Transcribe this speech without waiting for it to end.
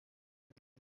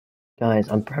Guys,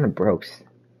 I'm kind of broke.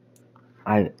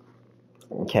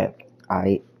 Okay,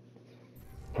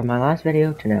 from my last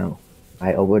video to now,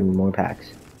 I opened more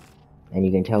packs, and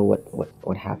you can tell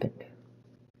what happened.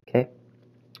 Okay,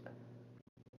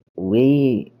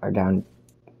 we are down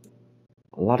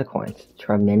a lot of coins,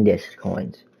 tremendous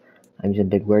coins. I'm using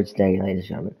big words today, ladies and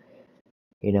gentlemen.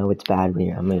 You know it's bad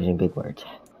when I'm using big words.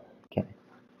 Okay,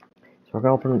 so we're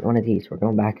gonna open one of these. We're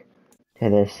going back to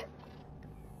this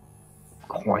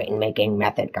coin making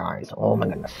method, guys. Oh my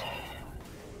goodness,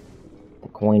 the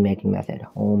coin making method.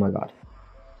 Oh my god.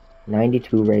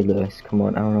 92 Ray Lewis. Come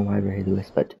on, I don't know why Ray Lewis,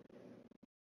 but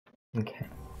okay.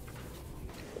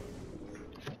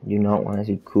 You not want to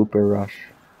see Cooper Rush.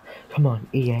 Come on,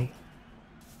 EA.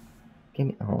 Give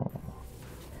me. Oh.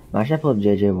 Imagine I pull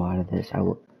JJ Watt of this. I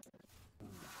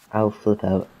will flip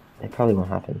out. It probably won't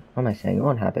happen. What am I saying? It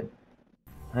won't happen.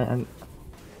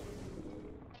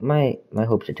 My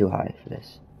hopes are too high for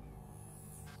this.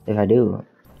 If I do,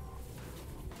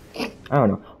 I don't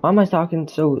know. Why am I talking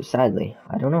so sadly?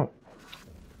 I don't know.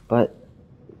 But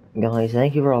guys,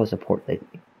 thank you for all the support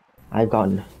lately. I've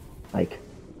gotten like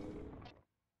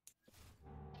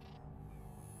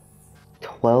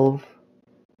 12.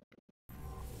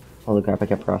 Holy crap! I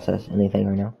can't process anything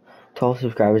right now. 12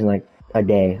 subscribers in like a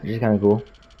day, which is kind of cool.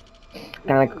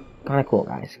 Kind of cool,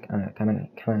 guys. Kind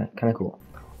of cool.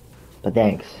 But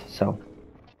thanks. So,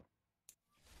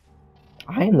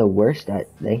 I am the worst at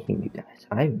thanking you guys.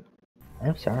 I'm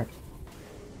sorry.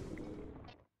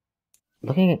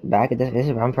 Looking back at this,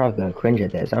 I'm probably gonna cringe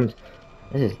at this.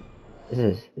 This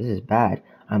is bad.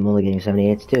 I'm only getting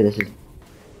 78s too.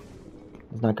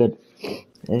 It's not good.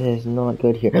 This is not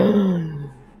good here.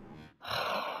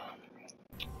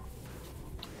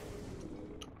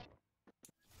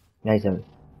 97.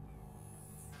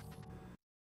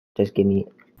 Just give me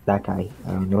that guy.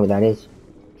 I don't know who that is.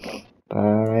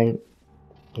 But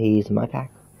he's in my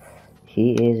pack.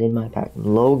 He is in my pack.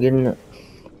 Logan,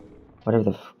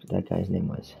 whatever that guy's name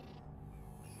was.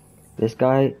 This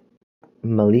guy,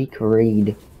 Malik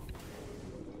Reed.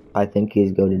 I think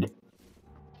he's goated.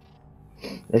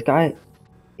 This guy,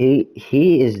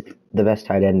 he is the best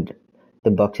tight end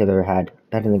the Bucks have ever had.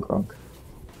 Better than Gronk.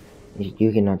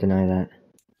 You cannot deny that.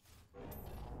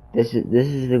 This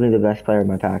is really the best player in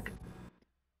my pack.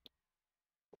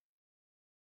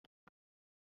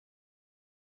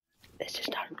 This is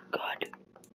not good.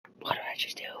 What did I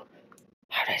just do?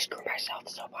 How did I screw myself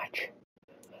so much?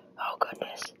 Oh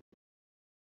goodness.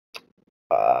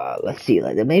 Let's see.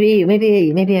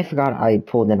 Maybe I forgot I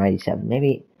pulled the 97.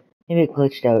 Maybe it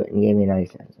glitched out and gave me a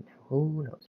 97. Who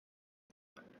knows?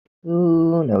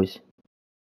 Who knows?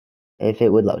 If it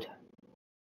would load.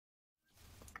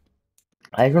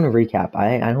 I just want to recap.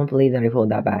 I don't believe that I pulled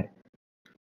that bad.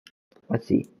 Let's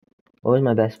see. What was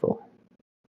my best pull?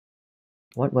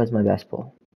 What was my best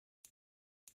pull?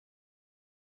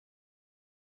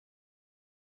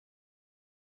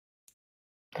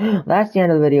 That's the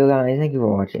end of the video, guys. Thank you for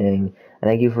watching. And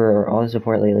thank you for all the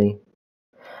support lately.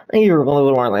 Thank you for a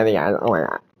little more lately, guys. Oh my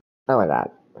god. Oh my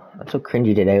god. I'm so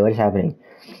cringy today. What is happening?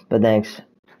 But thanks.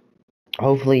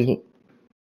 Hopefully.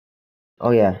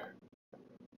 Oh yeah.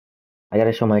 I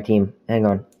gotta show my team. Hang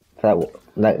on. For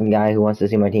that guy who wants to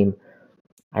see my team.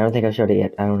 I don't think I showed it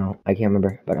yet. I don't know. I can't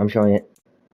remember. But I'm showing it.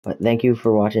 But thank you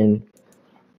for watching.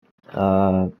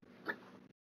 Yeah.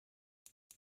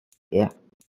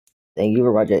 Thank you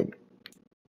for watching.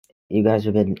 You guys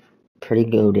have been pretty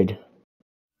goated.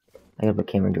 I gotta put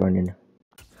Cameron Jordan in.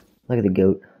 Look at the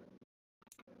goat.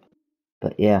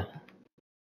 But yeah.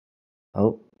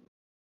 Oh.